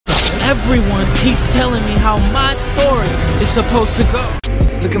Everyone keeps telling me how my story is supposed to go.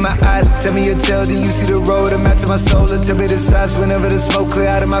 Look in my eyes, tell me your tale, do you see the road? I'm out to my soul, and tell me the size whenever the smoke clear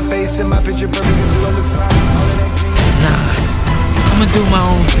out of my face and my picture perfect and do I look fine? Nah, I'ma do my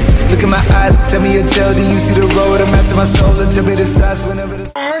own thing. Look in my eyes, tell me your tale, do you see the road? I'm out to my soul, and tell me the size whenever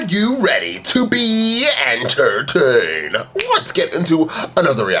the... Are you ready to be entertained? Let's get into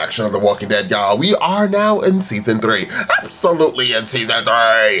another reaction of The Walking Dead, y'all. We are now in season 3. Absolutely in season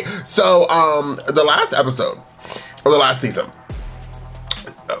 3. So, the last episode, or the last season,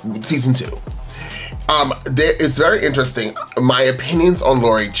 season 2. It's very interesting. My opinions on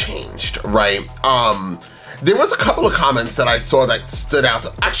Lori changed, right? There was a couple of comments that I saw that stood out.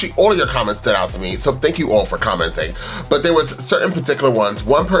 Actually, all of your comments stood out to me, so thank you all for commenting. But there was certain particular ones.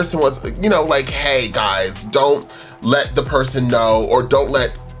 One person was, you know, like, hey guys, don't let the person know, or don't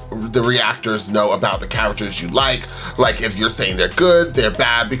let the reactors know about the characters you like if you're saying they're good, they're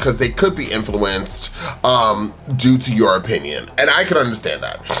bad, because they could be influenced due to your opinion. And I can understand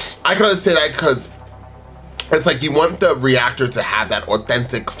that. I can understand that because it's like you want the reactor to have that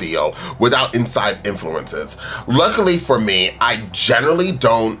authentic feel without inside influences. Luckily for me, I generally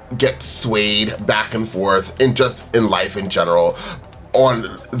don't get swayed back and forth in life in general on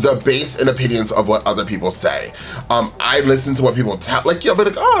the base and opinions of what other people say. I listen to what people tell, like, you'll be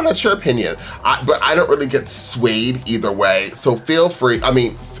like, oh, that's your opinion. But I don't really get swayed either way. So feel free, I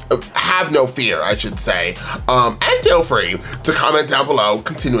mean, have no fear, I should say. And feel free to comment down below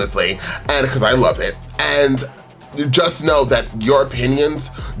continuously, and because I love it. And just know that your opinions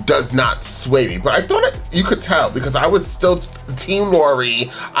does not sway me. But I thought you could tell, because I was still team Lori,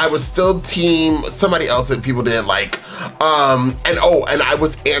 I was still team somebody else that people didn't like. And I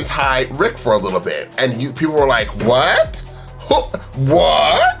was anti-Rick for a little bit. And people were like, what?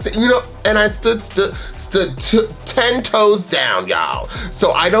 What? You know, and I stood 10 toes down, y'all.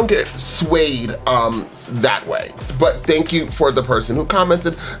 So I don't get swayed that way. But thank you for the person who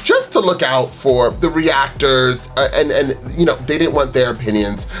commented, just to look out for the reactors, and you know, they didn't want their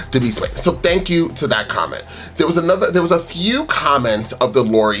opinions to be swayed. So thank you to that comment. There was a few comments of the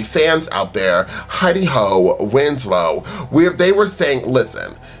Lori fans out there, Heidi Ho, Winslow, where they were saying,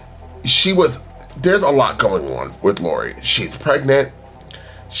 listen, there's a lot going on with Lori. She's pregnant.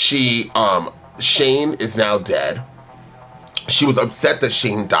 Shane is now dead. She was upset that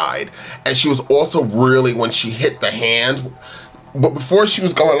Shane died. And she was also really, when she hit the hand, but before she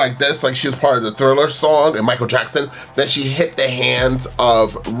was going like this, like she was part of the Thriller song and Michael Jackson, then she hit the hands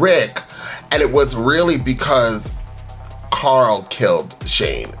of Rick. And it was really because Carl killed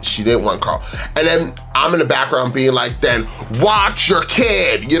Shane. She didn't want Carl. And then I'm in the background being like, then watch your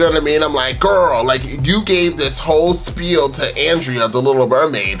kid. You know what I mean? I'm like, girl, like, you gave this whole spiel to Andrea, the Little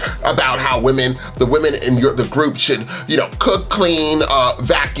Mermaid, about how the women in the group should, you know, cook, clean,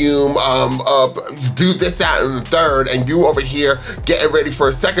 vacuum, do this, that, and the third, and you over here getting ready for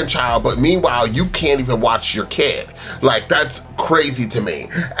a second child, but meanwhile, you can't even watch your kid. Like, that's crazy to me.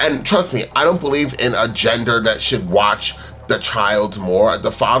 And trust me, I don't believe in a gender that should watch the child more.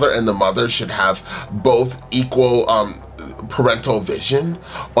 The father and the mother should have both equal parental vision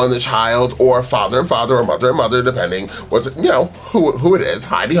on the child, or father and father, or mother and mother, depending what's, you know, who it is.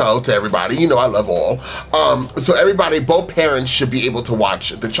 Heidi ho to everybody, you know I love all. So everybody, both parents should be able to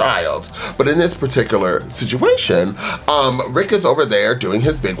watch the child. But in this particular situation, Rick is over there doing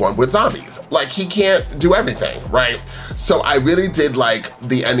his big one with zombies. Like, he can't do everything, right? So I really did like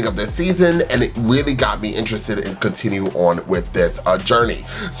the ending of this season, and it really got me interested in continue on with this journey.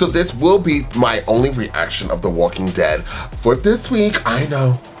 So this will be my only reaction of The Walking Dead for this week. I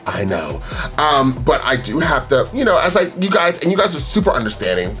know. But I do have to, you know, you guys are super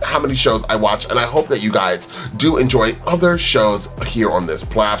understanding how many shows I watch, and I hope that you guys do enjoy other shows here on this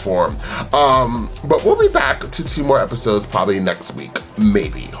platform. But we'll be back to 2 more episodes probably next week,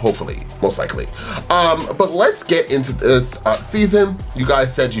 maybe, hopefully, most likely. But let's get into this season. You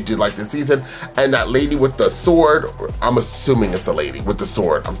guys said you did like this season, and that lady with the sword, I'm assuming it's a lady with the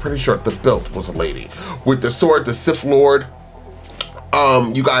sword. I'm pretty sure the build was a lady with the sword, the Sith Lord.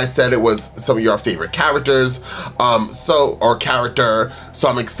 You guys said it was some of your favorite characters, so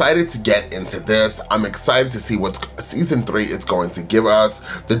I'm excited to get into this. I'm excited to see what season 3 is going to give us.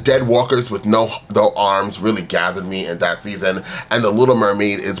 The Dead Walkers with no arms really gathered me in that season, and the Little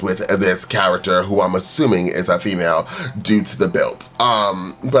Mermaid is with this character who I'm assuming is a female due to the build.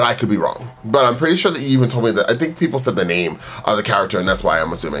 But I could be wrong. But I'm pretty sure that you even told me that, I think people said the name of the character, and that's why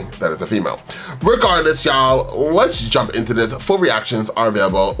I'm assuming that it's a female. Regardless, y'all, let's jump into this. Full reactions are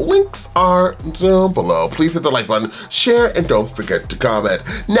available. Links are down below. Please hit the like button, share, and don't forget to comment.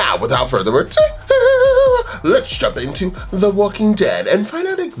 Now, without further ado, let's jump into The Walking Dead and find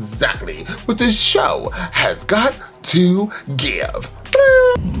out exactly what this show has got to give.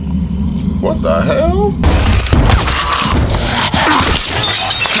 What the hell?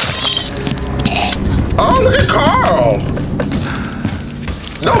 Oh, look at Carl.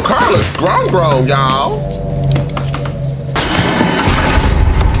 No, Carl is grown, y'all.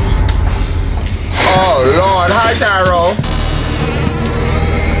 Oh, Lord. Hi, Daryl.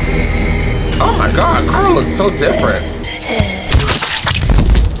 Oh, my God. Carl looks so different.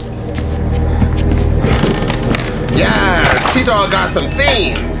 Yeah, T-Dog got some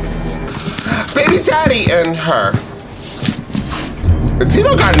scenes. Baby Daddy and her.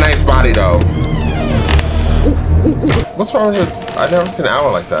 T-Dog got a nice body, though. What's wrong with his... I've never seen an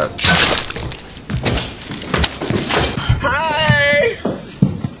owl like that. Hi!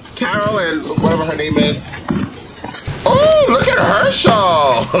 Carol and whatever her name is. Oh, look at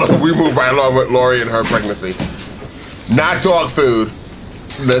Herschel! We moved right along with Lori and her pregnancy. Not dog food.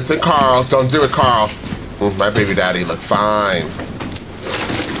 Listen, Carl. Don't do it, Carl. My baby daddy look fine.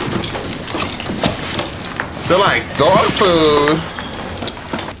 They're like dog food.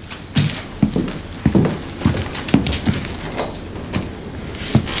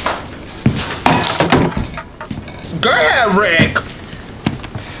 Go ahead, Rick.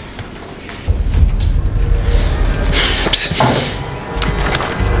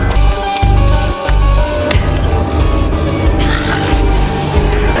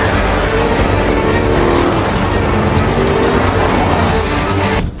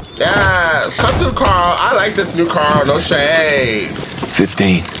 Yeah, come through, Carl. I like this new Carl. No shade.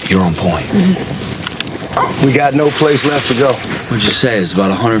 15. You're on point. We got no place left to go. What'd you say? It's about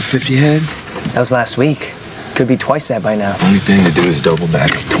 150 head? That was last week. Could be twice that by now. Only thing to do is double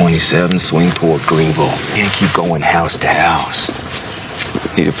back at 27, swing toward Greenville. Can't keep going house to house.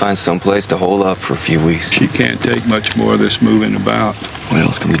 Need to find some place to hold up for a few weeks. She can't take much more of this moving about. What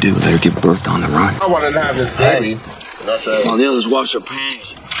else can we do? Let her give birth on the run. I wanted to have this baby. While the others wash their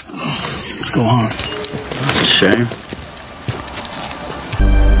panties. Let's go on. That's a shame.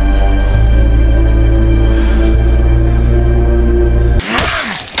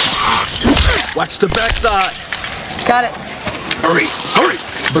 Watch the backside. Got it. Hurry, hurry.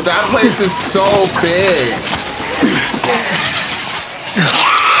 But that place is so big.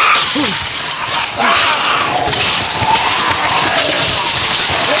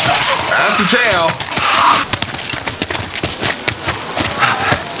 That's the jail.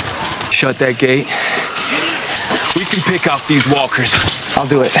 Shut that gate. We can pick out these walkers. I'll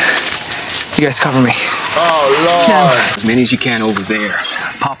do it. You guys cover me. Oh, Lord. As many as you can over there.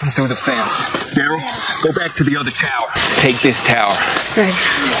 Pop them through the fence. Daryl, go back to the other tower. Take this tower. Good.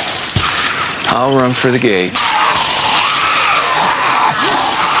 I'll run for the gate.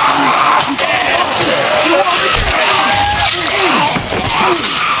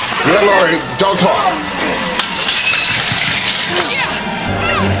 Yeah, Lori, don't talk.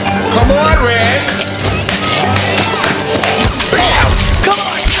 Come on, Rick. Bam. Come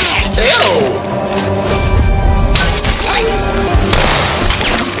on. Ew.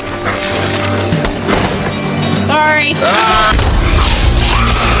 Sorry.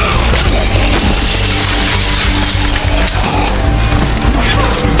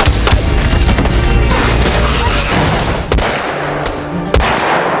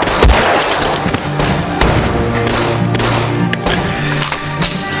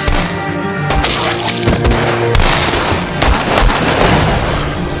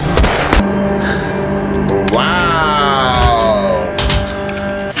 Wow.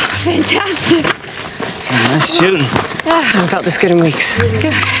 Fantastic. Nice shooting. I haven't felt this good in weeks.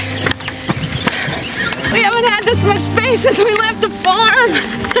 Good. We haven't had this much space since we left the farm.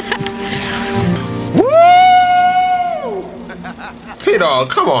 Woo! T-Dog,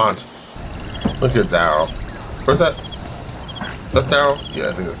 come on. Look at Daryl. Where's that? That's Daryl? Yeah,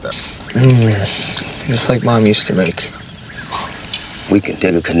 I think that's Daryl. Just like Mom used to make. We can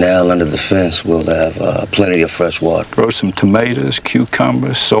dig a canal under the fence. We'll have plenty of fresh water. Grow some tomatoes,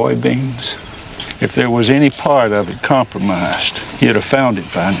 cucumbers, soybeans. If there was any part of it compromised, you'd have found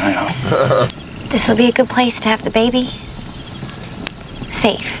it by now. This'll be a good place to have the baby.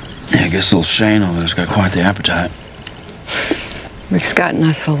 Safe. Yeah, I guess little Shane over there's got quite the appetite. Rick's gotten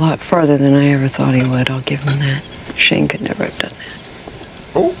us a lot farther than I ever thought he would. I'll give him that. Shane could never have done that.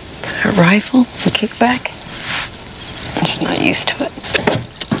 Oh. A rifle, a kickback. I'm just not used to it.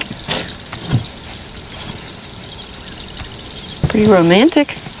 Pretty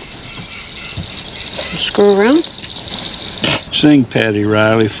romantic. Screw around. Sing Patty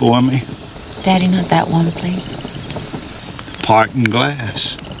Riley for me. Daddy, not that one, please. Parking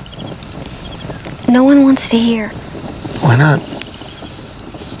glass. no one wants to hear. Why not?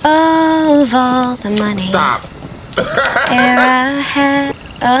 Of all the money Stop. I had,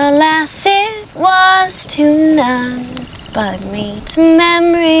 alas, it was to none but me. To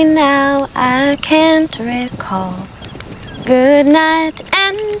memory now I can't recall. Good night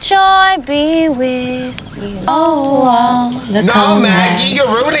and joy be with you. Oh, all the No, Maggie, you're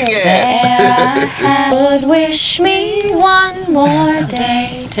ruining it. would wish me one more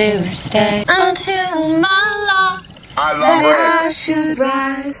day to stay until my lot. I love I it. should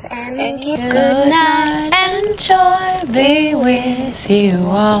rise and keep good night and joy be with you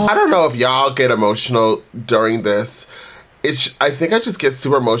all. I don't know if y'all get emotional during this. I think I just get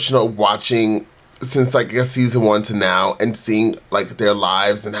super emotional watching since like I guess season 1 to now and seeing like their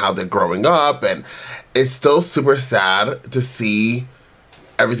lives and how they're growing up, and it's still super sad to see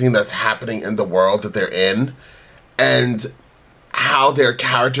everything that's happening in the world that they're in and how their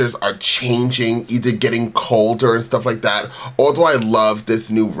characters are changing, either getting colder and stuff like that. Although I love this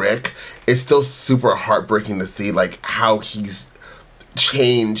new Rick, it's still super heartbreaking to see like how he's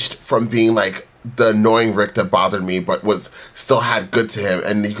changed from being like the annoying Rick that bothered me but was still had good to him,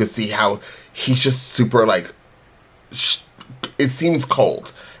 and you could see how he's just super like it seems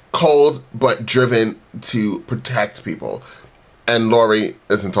cold but driven to protect people. And Lori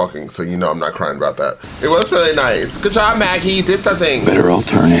isn't talking, so you know I'm not crying about that. It was really nice. Good job, Maggie. You did something. Better all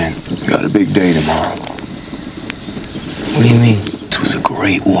turn in. We got a big day tomorrow. What do you mean? This was a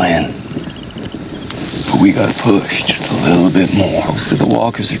great win. But we gotta push just a little bit more. Most of the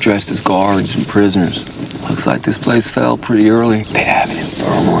walkers are dressed as guards and prisoners. Looks like this place fell pretty early. They'd have an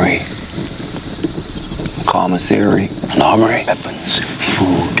infirmary, Commissary. an armory, weapons,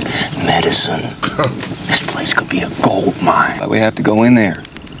 food, medicine. This place could be a gold mine. But we have to go in there.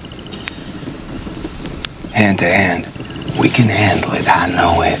 Hand to hand. We can handle it, I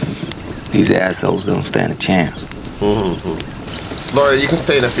know it. These assholes don't stand a chance. Lori, you can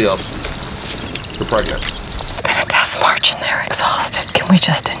stay in the field. You're pregnant. Been a death march and they're exhausted. Can we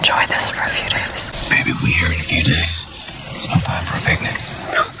just enjoy this for a few days? Baby, we'll be here in a few days. It's no time for a picnic.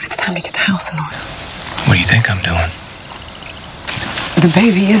 No, it's time to get the house in order. What do you think I'm doing? The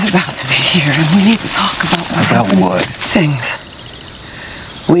baby is about to be here, and we need to talk about what About happened. what? Things.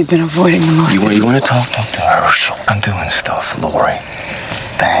 We've been avoiding the most. You want to talk to Herschel? I'm doing stuff, Lori.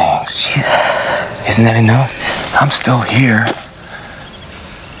 Thanks. Jeez. Isn't that enough? I'm still here.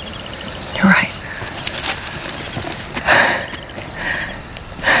 You're right.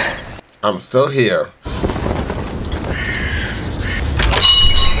 I'm still here.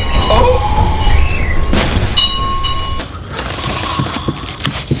 Oh!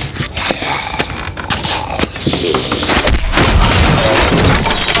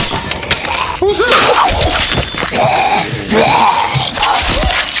 Who's this?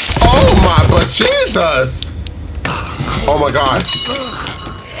 Oh my, but Jesus! Oh my God.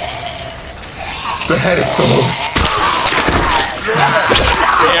 The head is so...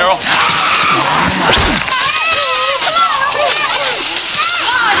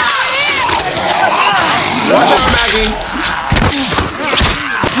 Watch out, Maggie!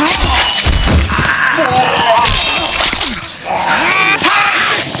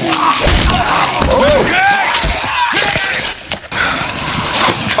 Oh,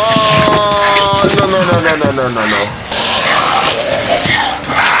 no.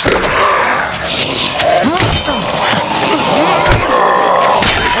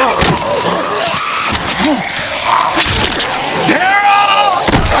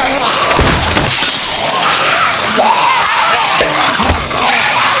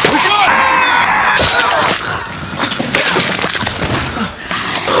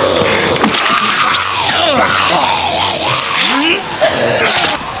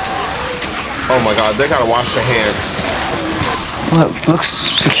 Oh my God, they gotta wash their hands. Well, it looks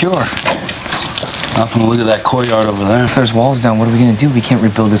secure. Not from the look of that courtyard over there. If there's walls down, what are we gonna do? We can't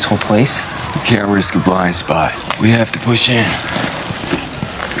rebuild this whole place. We can't risk a blind spot. We have to push in.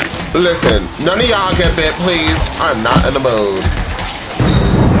 Listen, none of y'all get bit, please. I'm not in the mood.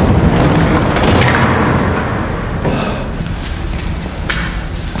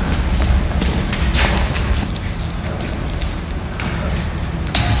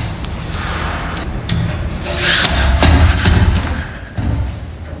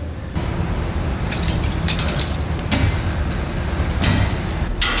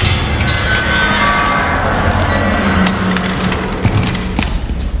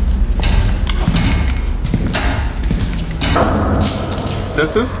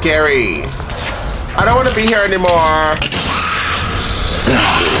 This is scary. I don't want to be here anymore.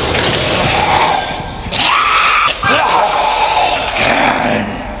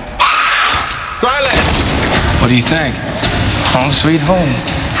 Silence! do you think? Home sweet home.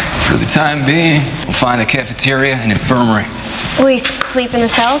 For the time being, we'll find a cafeteria and infirmary. We sleep in the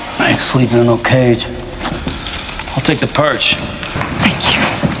cells? I ain't sleeping in no cage. I'll take the perch. Thank you.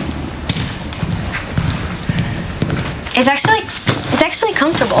 It's actually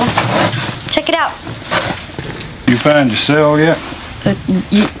comfortable. Check it out. You find your cell yet?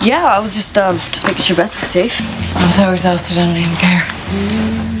 Yeah, I was just making sure Beth was safe. I was so exhausted, I don't even care.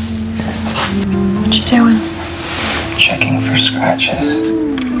 What you doing? Checking for scratches.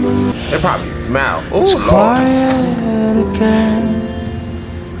 They probably smell. Oh, Lord.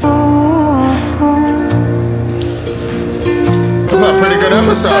 This is a pretty good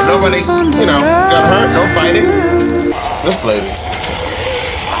episode. Nobody, got hurt. No fighting. This lady.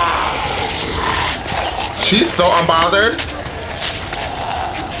 She's so unbothered.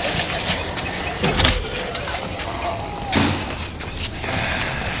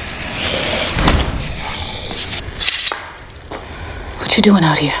 What you doing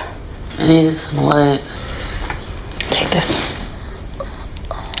out here? I need some light. Take this.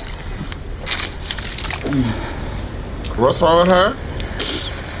 What's wrong with her?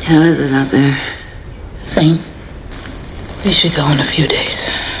 How is it out there? Same. We should go in a few days.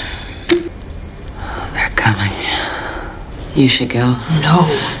 They're coming. You should go. No.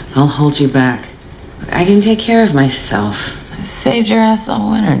 I'll hold you back. I can take care of myself. I saved your ass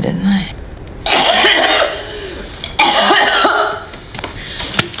all winter, didn't I?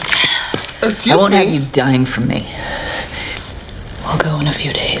 Excuse I won't me. have you dying from me. We'll go in a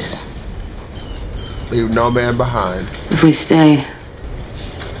few days. Leave no man behind. If we stay,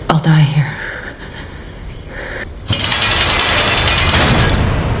 I'll die here.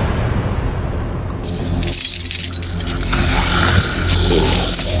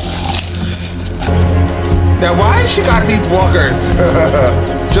 Now, why has she got these walkers?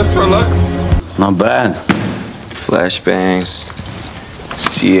 Just for looks? Not bad. Flashbangs.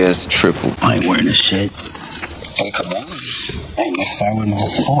 CS triple. I ain't wearing this shit. Hey, come on. I ain't gonna fire with no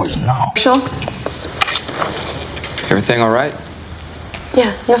force, no. Sure? Everything all right?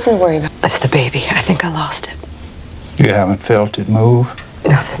 Yeah, nothing to worry about. It's the baby. I think I lost it. You haven't felt it move?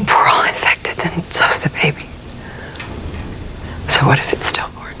 Nothing. We're all infected, then so's the baby. So what if it's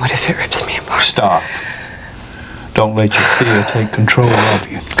stillborn? What if it rips me apart? Stop. Don't let your fear take control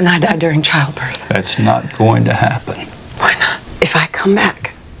of you. And I died during childbirth. That's not going to happen. Why not? If I come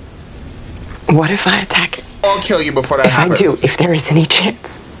back, what if I attack it? I'll kill you before that If happens. I do, if there is any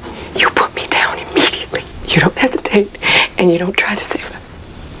chance, you put me down immediately. You don't hesitate, and you don't try to save us.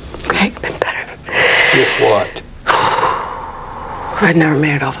 Okay? Been better. With what? I'd never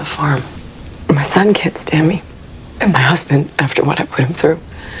made it off the farm. My son can't stand me. And my husband, after what I put him through,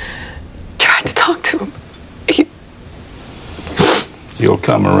 tried to talk to him. You'll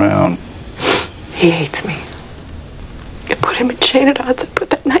come around. He hates me. I put him in chain at odds and put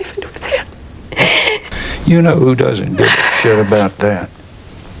that knife into his hand. You know who doesn't give a shit about that?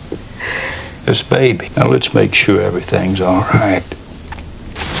 This baby. Now let's make sure everything's all right.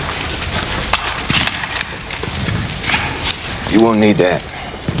 You won't need that.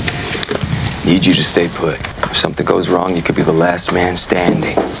 Need you to stay put. If something goes wrong, you could be the last man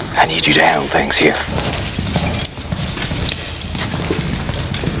standing. I need you to handle things here.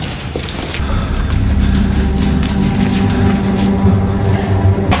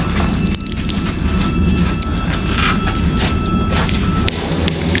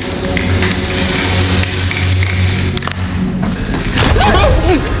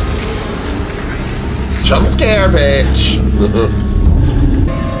 Jump scare, bitch.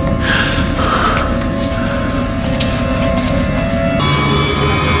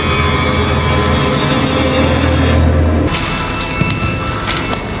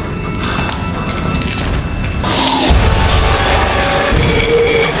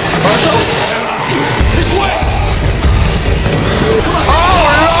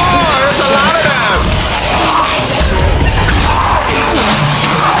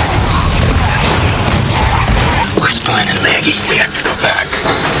 Maggie, we have to go back.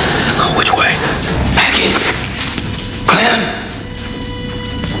 Oh, which way? Maggie? Glenn?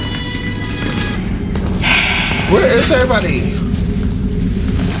 Where is everybody?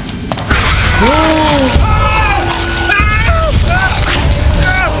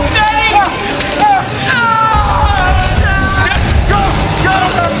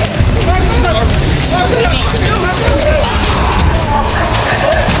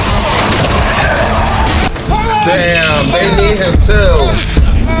 Damn, they need him too.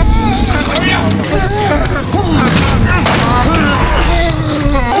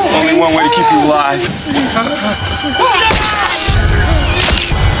 Only one way to keep you alive.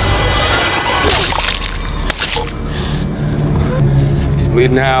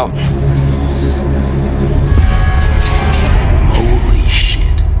 bleeding out. Holy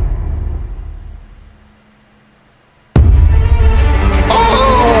shit.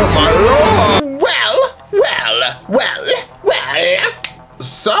 Oh my lord! Well.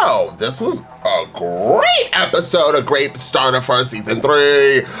 So, this was a great episode, a great starter for season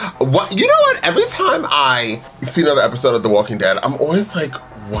 3. What, you know what? Every time I see another episode of The Walking Dead, I'm always like,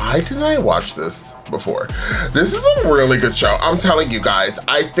 why didn't I watch this before? This is a really good show. I'm telling you guys,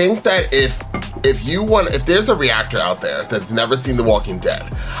 I think that if there's a reactor out there that's never seen The Walking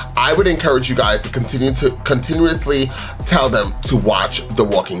Dead, I would encourage you guys to continuously tell them to watch The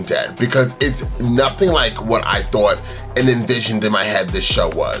Walking Dead, because it's nothing like what I thought and envisioned in my head this show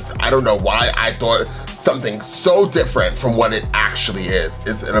was. I don't know why I thought something so different from what it actually is.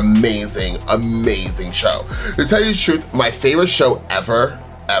 It's an amazing, amazing show. To tell you the truth, my favorite show ever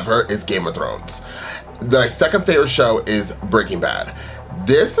is Game of Thrones. My second favorite show is Breaking Bad.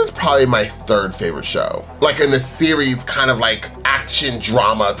 This is probably my third favorite show. Like in a series, kind of like action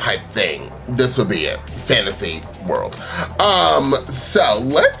drama type thing. This would be it. Fantasy world. So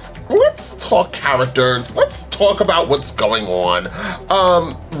let's talk characters. Let's talk about what's going on.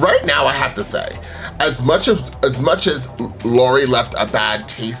 Right now I have to say, as much as Lori left a bad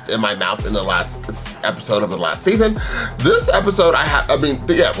taste in my mouth in the last episode of the last season, this episode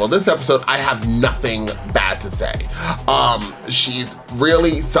this episode I have nothing bad to say. She's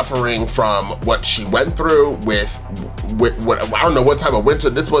really suffering from what she went through with what, I don't know what type of winter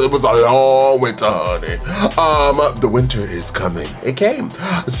this was. It was a long winter, honey. The winter is coming. It came.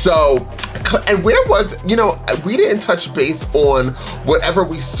 So, and where was, you know, we didn't touch base on whatever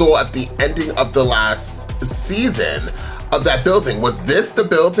we saw at the ending of the last season of that building. Was this the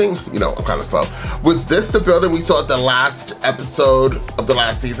building? You know, I'm kind of slow. Was this the building we saw at the last episode of the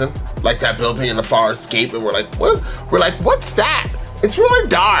last season? Like that building in the far escape, and we're like, what? We're like, what's that? It's really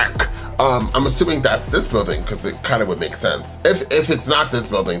dark. I'm assuming that's this building, because it kind of would make sense. If it's not this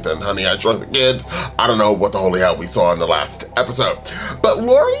building, then honey, I shrunk the kids. I don't know what the holy hell we saw in the last episode. But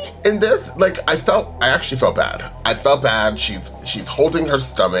Lori in this, like, I actually felt bad. I felt bad. She's holding her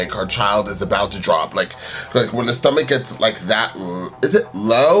stomach. Her child is about to drop. Like when the stomach gets like that, is it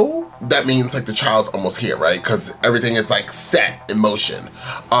low? That means like the child's almost here, right? Because everything is like set in motion.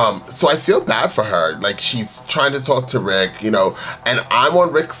 So I feel bad for her. Like she's trying to talk to Rick, you know, and I'm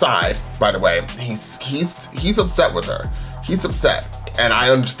on Rick's side. By the way, he's upset with her. He's upset, and I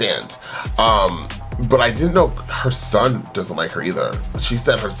understand. But I didn't know her son doesn't like her either. She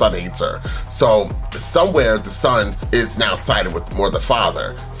said her son hates her. So somewhere the son is now sided with more the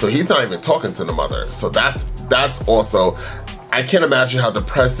father. So he's not even talking to the mother. So that's also, I can't imagine how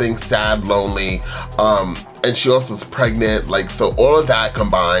depressing, sad, lonely, and she also is pregnant. Like, so all of that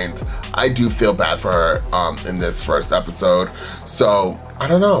combined, I do feel bad for her in this first episode. So I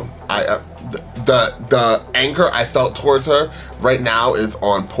don't know. The anger I felt towards her right now is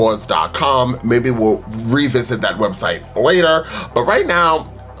on pause.com. Maybe we'll revisit that website later. But right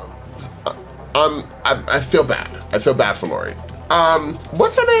now, I feel bad. I feel bad for Lori.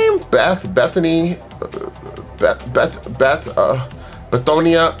 What's her name? Bethany?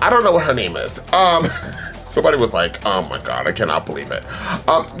 Bethonia? I don't know what her name is. Somebody was like, oh my God, I cannot believe it.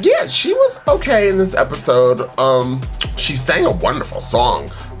 Yeah, she was okay in this episode. She sang a wonderful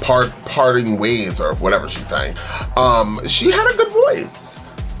song, Parting Ways, or whatever she sang. She had a good voice.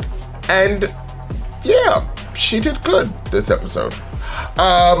 And yeah, she did good this episode.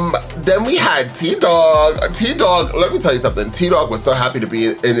 Then we had T-Dog. T-Dog, let me tell you something. T-Dog was so happy to be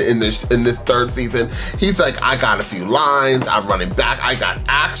in this third season. He's like, I got a few lines, I'm running back, I got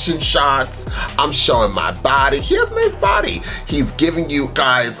action shots, I'm showing my body. He has a nice body. He's giving you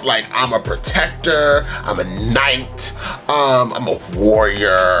guys, like, I'm a protector, I'm a knight, I'm a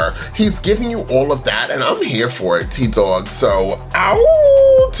warrior. He's giving you all of that, and I'm here for it, T-Dog. So,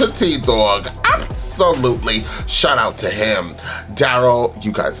 ow to T-Dog. Absolutely. Shout out to him. Daryl,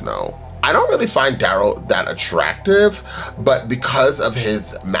 you guys know, I don't really find Daryl that attractive, but because of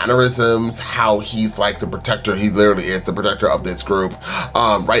his mannerisms, how he's like the protector, he literally is the protector of this group,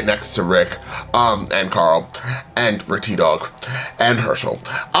 right next to Rick, and Carl, and Rick T-Dog, and Herschel,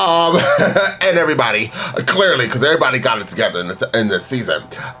 and everybody, clearly, because everybody got it together in this season.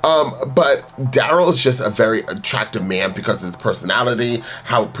 But Daryl is just a very attractive man because of his personality,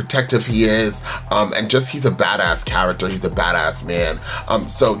 how protective he is, and just he's a badass character, he's a badass man.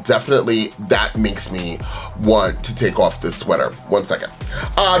 So definitely that makes me want to take off this sweater. 1 second.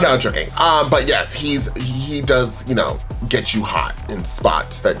 No, I'm joking. But yes, he does, you know, get you hot in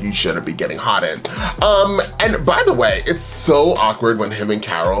spots that you shouldn't be getting hot in. And by the way, it's so awkward when him and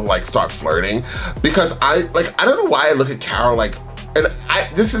Carol like start flirting, because I don't know why I look at Carol like and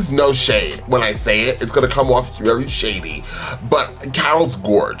this is no shade when I say it. It's gonna come off very shady, but Carol's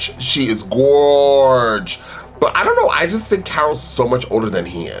gorge. She is gorge. But I don't know, I just think Carol's so much older than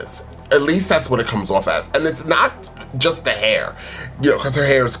he is. At least that's what it comes off as. And it's not just the hair, you know, because her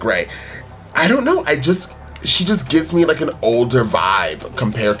hair is gray. I don't know, she just gives me like an older vibe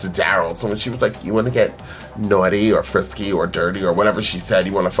compared to Daryl. So when she was like, you want to get naughty or frisky or dirty or whatever she said,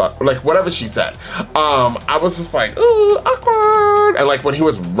 you want to fuck, like whatever she said, I was just like, ooh, awkward. And like when he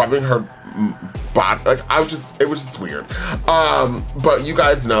was rubbing her body, like it was just weird. But you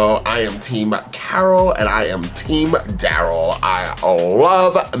guys know I am team Carol and I am team Daryl. I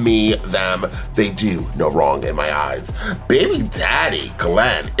love me them. They do no wrong in my eyes. Baby daddy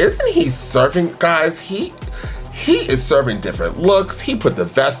Glenn, isn't he serving, guys? He is serving different looks. He put the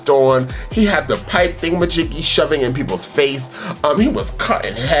vest on. He had the pipe thingamajiggy shoving in people's face. He was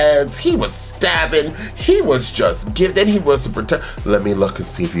cutting heads. He was stabbing. He was just giving. Then he was to pretend. Let me look and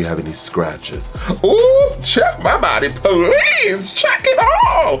see if you have any scratches. Ooh, check my body, please. Check it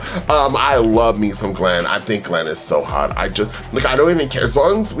all. I love me some Glenn. I think Glenn is so hot. I don't even care. As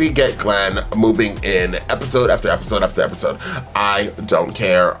long as we get Glenn moving in episode after episode after episode, I don't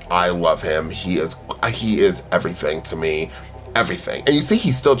care. I love him. He is everything to me. Everything. And you see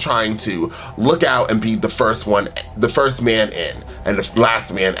he's still trying to look out and be the first man in and the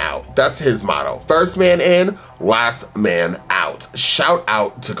last man out. That's his motto. First man in, last man out. Shout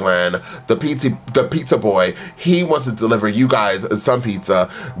out to Glenn, the pizza boy. He wants to deliver you guys some pizza.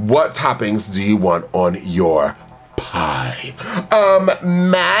 What toppings do you want on your pie?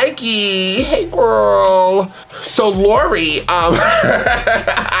 Maggie, hey girl. So Lori,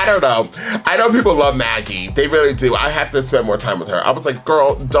 I don't know. I know people love Maggie. They really do. I have to spend more time with her. I was like,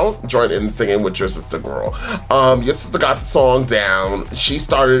 girl, don't join in singing with your sister, girl. Your sister got the song down. She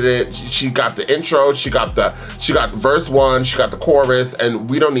started it. She got the intro. She got verse 1. She got the chorus, and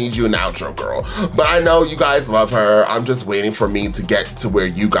we don't need you in the outro, girl. But I know you guys love her. I'm just waiting for me to get to where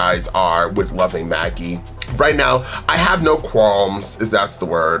you guys are with loving Maggie. Right now, I have no qualms, if that's the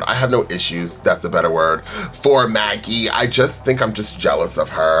word. I have no issues, that's a better word, for Maggie. I just think I'm just jealous of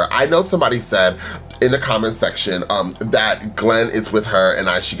her. I know somebody said in the comment section that Glenn is with her and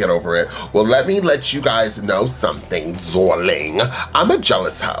I should get over it. Well, let me let you guys know something, darling. I'm a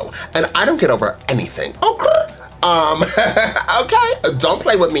jealous hoe, and I don't get over anything, okay? Okay, don't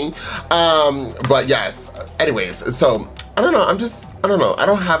play with me. But yes, anyways, so, I don't know, I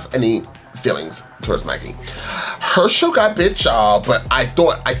don't have any feelings towards Maggie. Her show got bitch, y'all, but I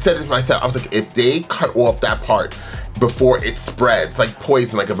said it myself. I was like, if they cut off that part before it spreads, like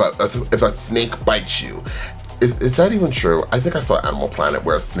poison, like if a snake bites you. Is that even true? I think I saw Animal Planet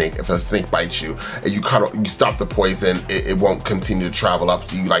where if a snake bites you and you stop the poison, it won't continue to travel up,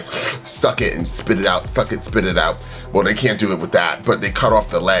 so you like suck it and spit it out, suck it, spit it out. Well, they can't do it with that, but they cut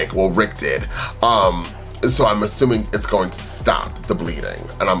off the leg. Well, Rick did. So I'm assuming it's going to stop the bleeding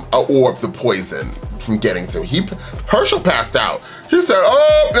or the poison from getting to him. Herschel passed out. He said,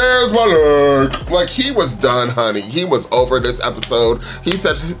 oh, there's my leg. Like, he was done, honey. He was over this episode. He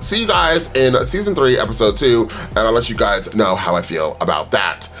said, see you guys in season 3, episode 2, and I'll let you guys know how I feel about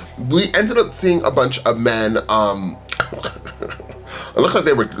that. We ended up seeing a bunch of men, it looked like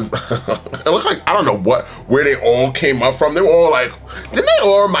they were, it looked like, I don't know where they all came up from. They were all like, didn't they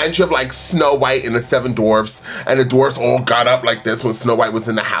all remind you of like Snow White and the 7 Dwarfs? And the dwarfs all got up like this when Snow White was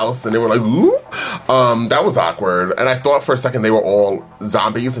in the house and they were like, ooh. That was awkward. And I thought for a second they were all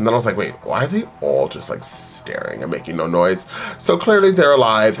zombies. And then I was like, wait, why are they all just like staring and making no noise? So clearly they're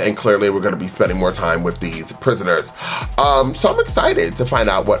alive and clearly we're gonna be spending more time with these prisoners. So I'm excited to find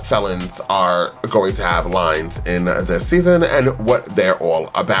out what felons are going to have lines in this season and what they're all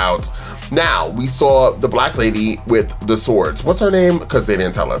about. Now, we saw the black lady with the swords. What's her name? Because they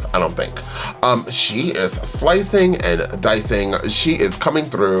didn't tell us, I don't think. She is slicing and dicing. She is coming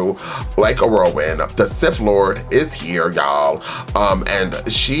through like a whirlwind. The Sith Lord is here, y'all.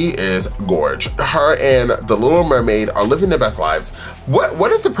 And she is gorge. Her and the Little Mermaid are living their best lives.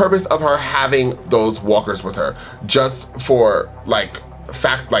 What is the purpose of her having those walkers with her? Just for like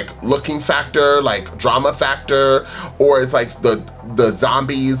looking factor, like drama factor, or it's like the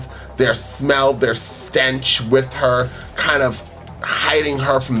zombies, their smell, their stench with her, kind of hiding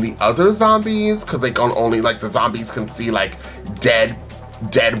her from the other zombies, because they can only, like, the zombies can see like dead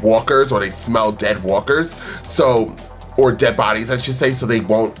walkers, or they smell dead walkers, so, or dead bodies I should say, so they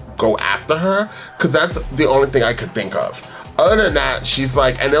won't go after her, because that's the only thing I could think of. Other than that, she's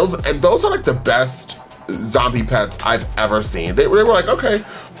like, and those are like the best zombie pets I've ever seen. They were like, okay,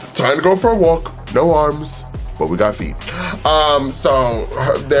 time to go for a walk, no arms, but we got feet. So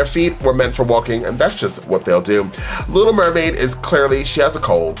their feet were meant for walking, and that's just what they'll do. Little Mermaid is clearly, she has a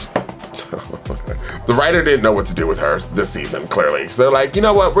cold. The writer didn't know what to do with her this season, clearly. So they're like, you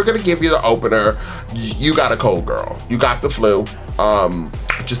know what, we're gonna give you the opener. You got a cold, girl. You got the flu.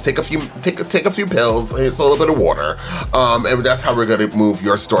 Just take a few pills, it's a little bit of water, and that's how we're gonna move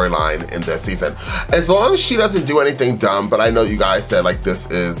your storyline in this season. As long as she doesn't do anything dumb, but I know you guys said like this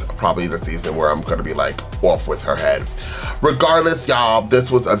is probably the season where I'm gonna be like off with her head. Regardless, y'all, this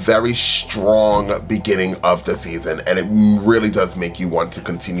was a very strong beginning of the season, and it really does make you want to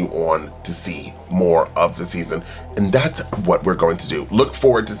continue on to see more of the season, and that's what we're going to do. Look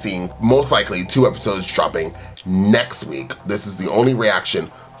forward to seeing most likely 2 episodes dropping next week. This is the only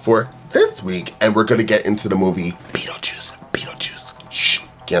reaction for this week, and we're gonna get into the movie Beetlejuice. Shh,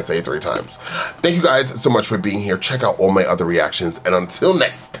 can't say it 3 times. Thank you guys so much for being here. Check out all my other reactions, and until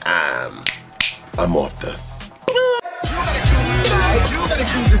next time, I'm off this. You gotta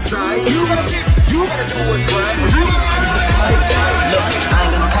choose a side. You gotta do what's right. Look, I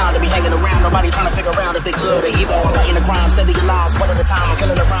ain't got no time to be hanging around. Nobody trying to figure out if they good or evil. I'm fighting the crime, saving your lives one at a time. I'm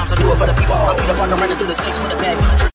killing the rhymes. I do it for the people. I'm Peter Parker running through the 6 with a bag.